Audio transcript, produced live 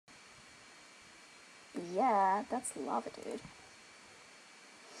yeah, that's lava, dude.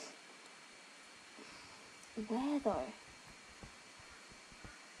 Where, though?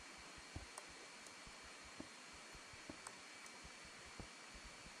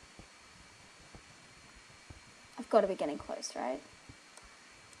 I've got to be getting close, right?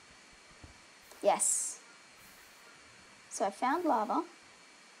 Yes. So I found lava.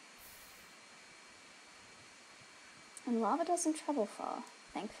 And lava doesn't travel far,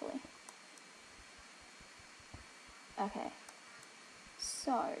 thankfully. Okay.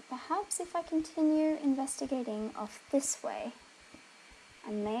 So, perhaps if I continue investigating off this way,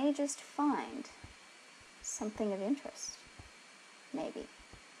 I may just find something of interest. Maybe.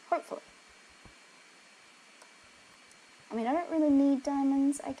 Hopefully. I mean, I don't really need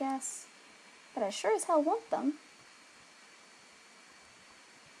diamonds, I guess, but I sure as hell want them.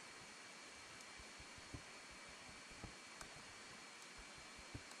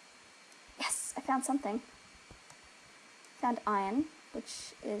 Yes, I found something. Found iron,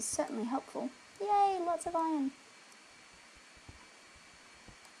 which is certainly helpful. Yay, lots of iron.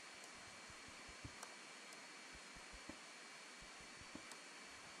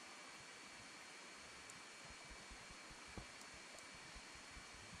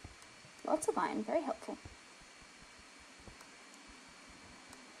 Lots of iron, very helpful.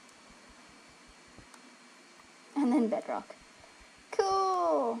 And then bedrock.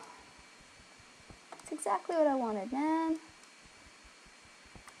 Cool! That's exactly what I wanted, man.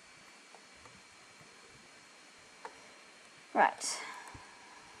 Right.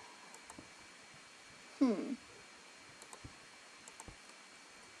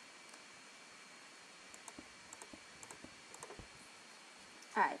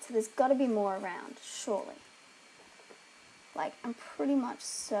 Alright, so there's got to be more around, surely. Like, I'm pretty much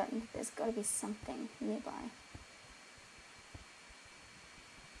certain that there's got to be something nearby.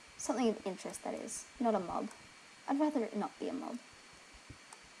 Something of interest, that is. Not a mob. I'd rather it not be a mob.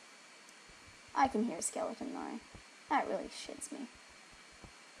 I can hear a skeleton, though. That really shits me.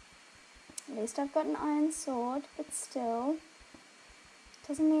 At least I've got an iron sword, but still.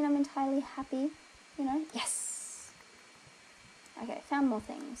 Doesn't mean I'm entirely happy, you know? Yes! Okay, found more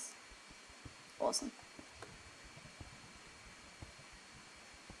things. Awesome.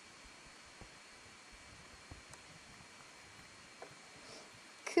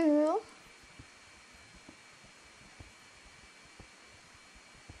 Cool.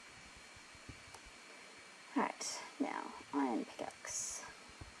 Right, now, iron pickaxe.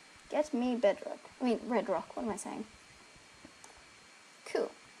 Get me bedrock. I mean, red rock, what am I saying? Cool.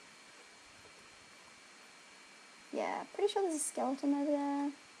 Yeah, pretty sure there's a skeleton over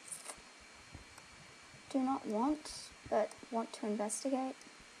there. Do not want, but want to investigate.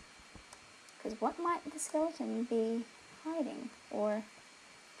 Because what might the skeleton be hiding or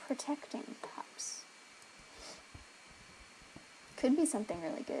protecting, perhaps? Could be something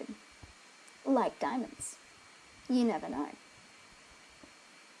really good. Like diamonds. You never know.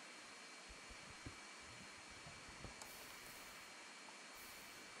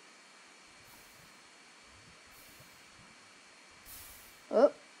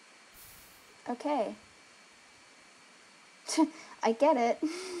 Oh. Okay. I get it.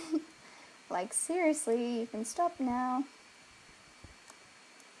 Like, seriously, you can stop now.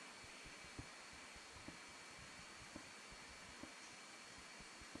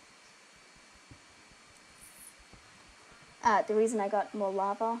 The reason I got more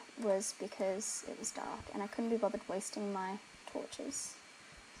lava was because it was dark and I couldn't be bothered wasting my torches.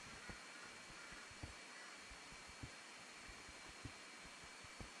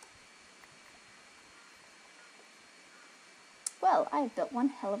 Well, I have built one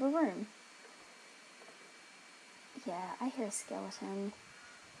hell of a room. Yeah, I hear a skeleton.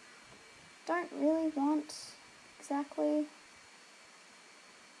 Don't really want exactly,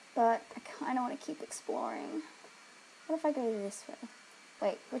 but I kind of want to keep exploring. What if I go this way?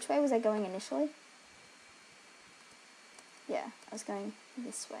 Wait, which way was I going initially? Yeah, I was going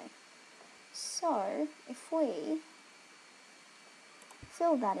this way. So, if we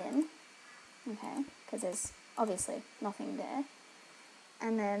fill that in, okay, because there's obviously nothing there,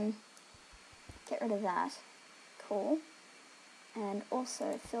 and then get rid of that, cool, and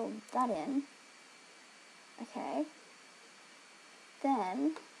also fill that in, okay,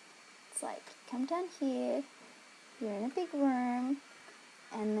 then it's like, come down here, you're in a big room,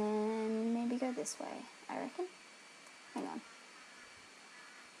 and then maybe go this way, I reckon. Hang on.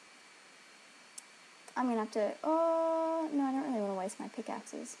 I'm gonna have to, oh, no, I don't really want to waste my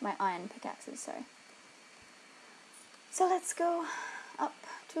pickaxes, my iron pickaxes, sorry. So let's go up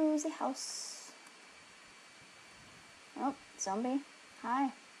to the house. Oh, zombie,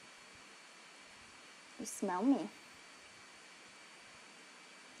 hi. You smell me?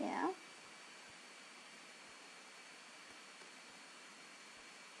 Yeah?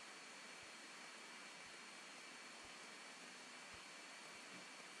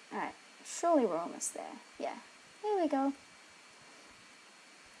 Alright, surely we're almost there. Yeah, here we go.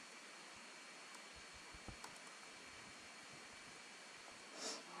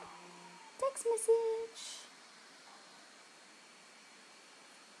 Text message.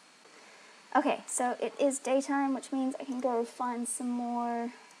 Okay, so it is daytime, which means I can go find some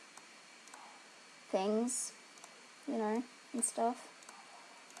more things, you know, and stuff.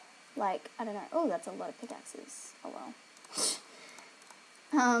 Like, I don't know. Oh, that's a lot of pickaxes. Oh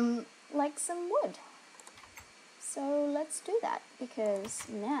well. Like some wood. So let's do that, because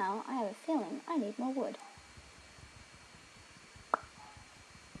now I have a feeling I need more wood.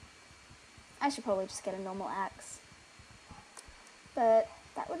 I should probably just get a normal axe. But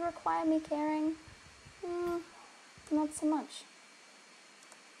that would require me caring. Not so much.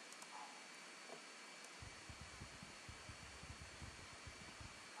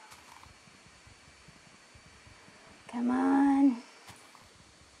 Come on.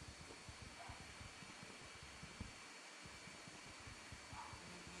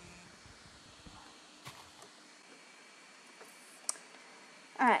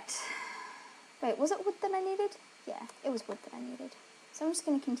 Alright. Wait, was it wood that I needed? Yeah, it was wood that I needed. So I'm just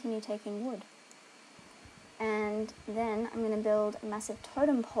going to continue taking wood. And then I'm going to build a massive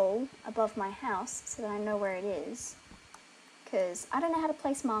totem pole above my house so that I know where it is. Because I don't know how to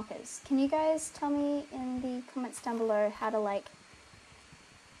place markers. Can you guys tell me in the comments down below how to, like,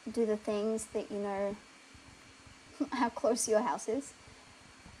 do the things that you know how close your house is?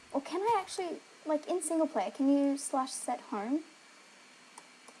 Or can I actually, like, in single player, can you /set home?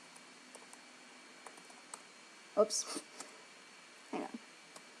 Oops. Hang on.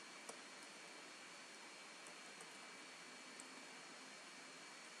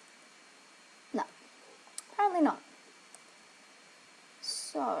 No. Apparently not.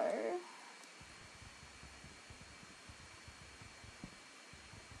 So...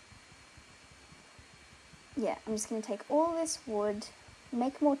 yeah, I'm just going to take all this wood,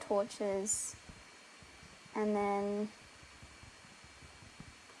 make more torches, and then...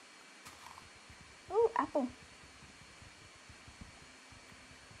 ooh, apple.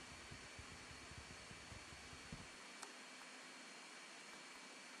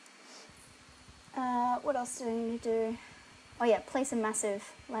 What else do I need to do? Oh yeah, place a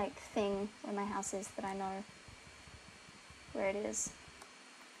massive, like, thing where my house is that I know where it is.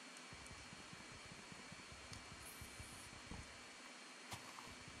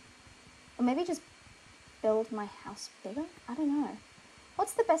 Or maybe just build my house bigger? I don't know.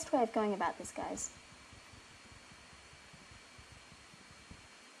 What's the best way of going about this, guys?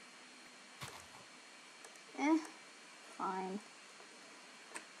 Fine.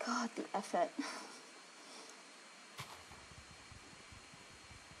 God, the effort.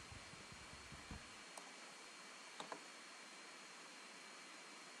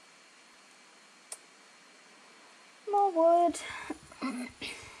 More wood.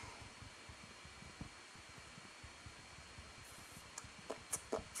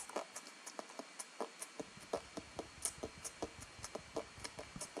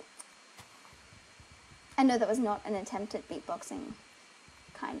 I know that was not an attempt at beatboxing,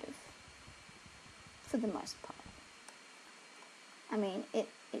 kind of, for the most part. I mean, it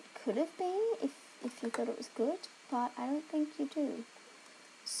could have been if you thought it was good, but I don't think you do.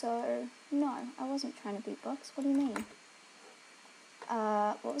 So, no, I wasn't trying to beatbox. What do you mean?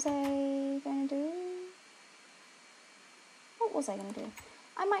 What was I going to do? What was I going to do?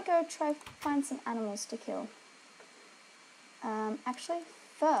 I might go try find some animals to kill. Actually,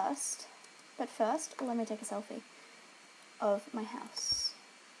 first, let me take a selfie of my house.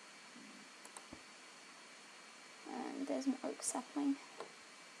 And there's an oak sapling,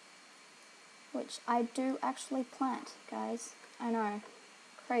 which I do actually plant, guys. I know.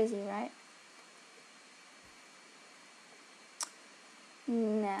 Crazy, right?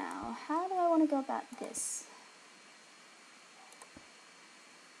 Now, how do I want to go about this?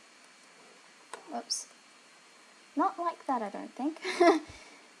 Oops. Not like that, I don't think.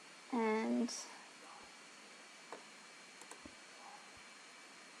 And...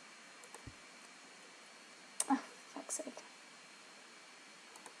 oh, fuck's sake.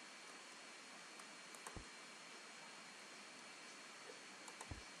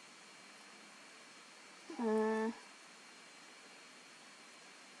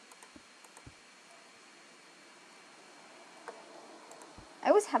 I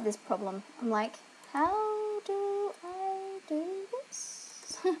always have this problem. I'm like, how do I do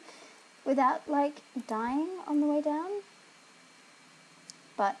this? without, like, dying on the way down.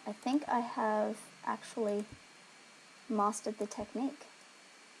 But I think I have actually mastered the technique.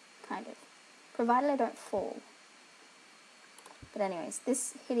 Kind of. Provided I don't fall. But anyways,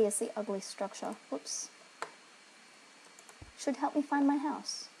 this hideously ugly structure, whoops, should help me find my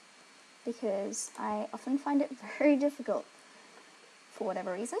house. Because I often find it very difficult for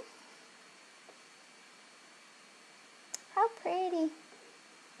whatever reason. How pretty.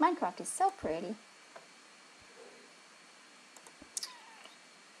 Minecraft is so pretty.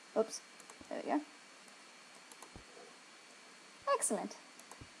 Oops, there we go. Excellent.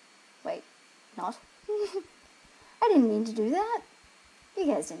 Wait, not. I didn't mean to do that. You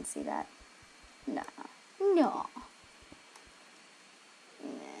guys didn't see that. No. No.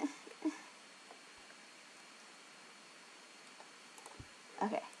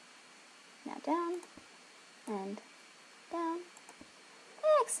 Okay. Now down. And down.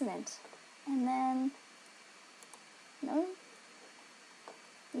 Excellent. And then... No.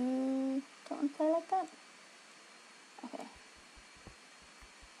 You don't want to play like that? Okay.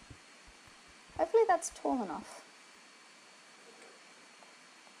 Hopefully that's tall enough.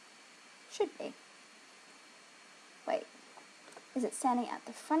 Should be. Wait. Is it standing at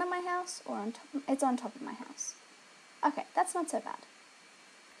the front of my house or on top? It's on top of my house. Okay, that's not so bad.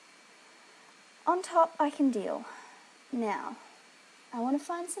 On top I can deal. Now, I want to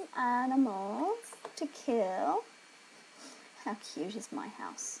find some animals to kill. How cute is my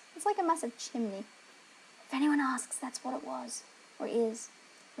house? It's like a massive chimney. If anyone asks, that's what it was. Or is,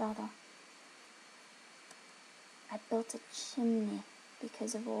 rather. I built a chimney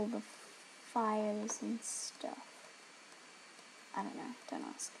because of all the fires and stuff. I don't know, don't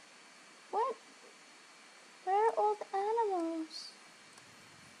ask. What? Where are all the animals?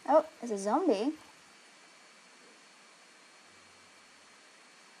 Oh, there's a zombie.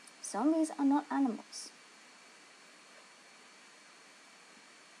 Zombies are not animals.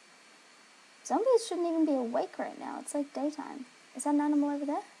 Zombies shouldn't even be awake right now. It's like daytime. Is that an animal over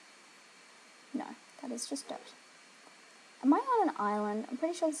there? No, that is just dirt. Am I on an island? I'm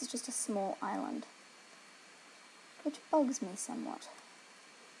pretty sure this is just a small island. Which bugs me somewhat.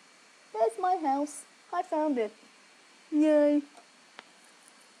 There's my house. I found it. Yay.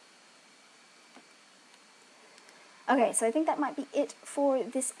 Okay, so I think that might be it for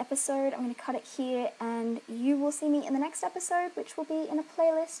this episode. I'm going to cut it here, and you will see me in the next episode, which will be in a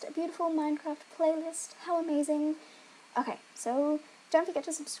playlist, a beautiful Minecraft playlist. How amazing. Okay, so don't forget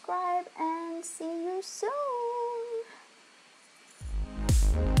to subscribe, and see you soon.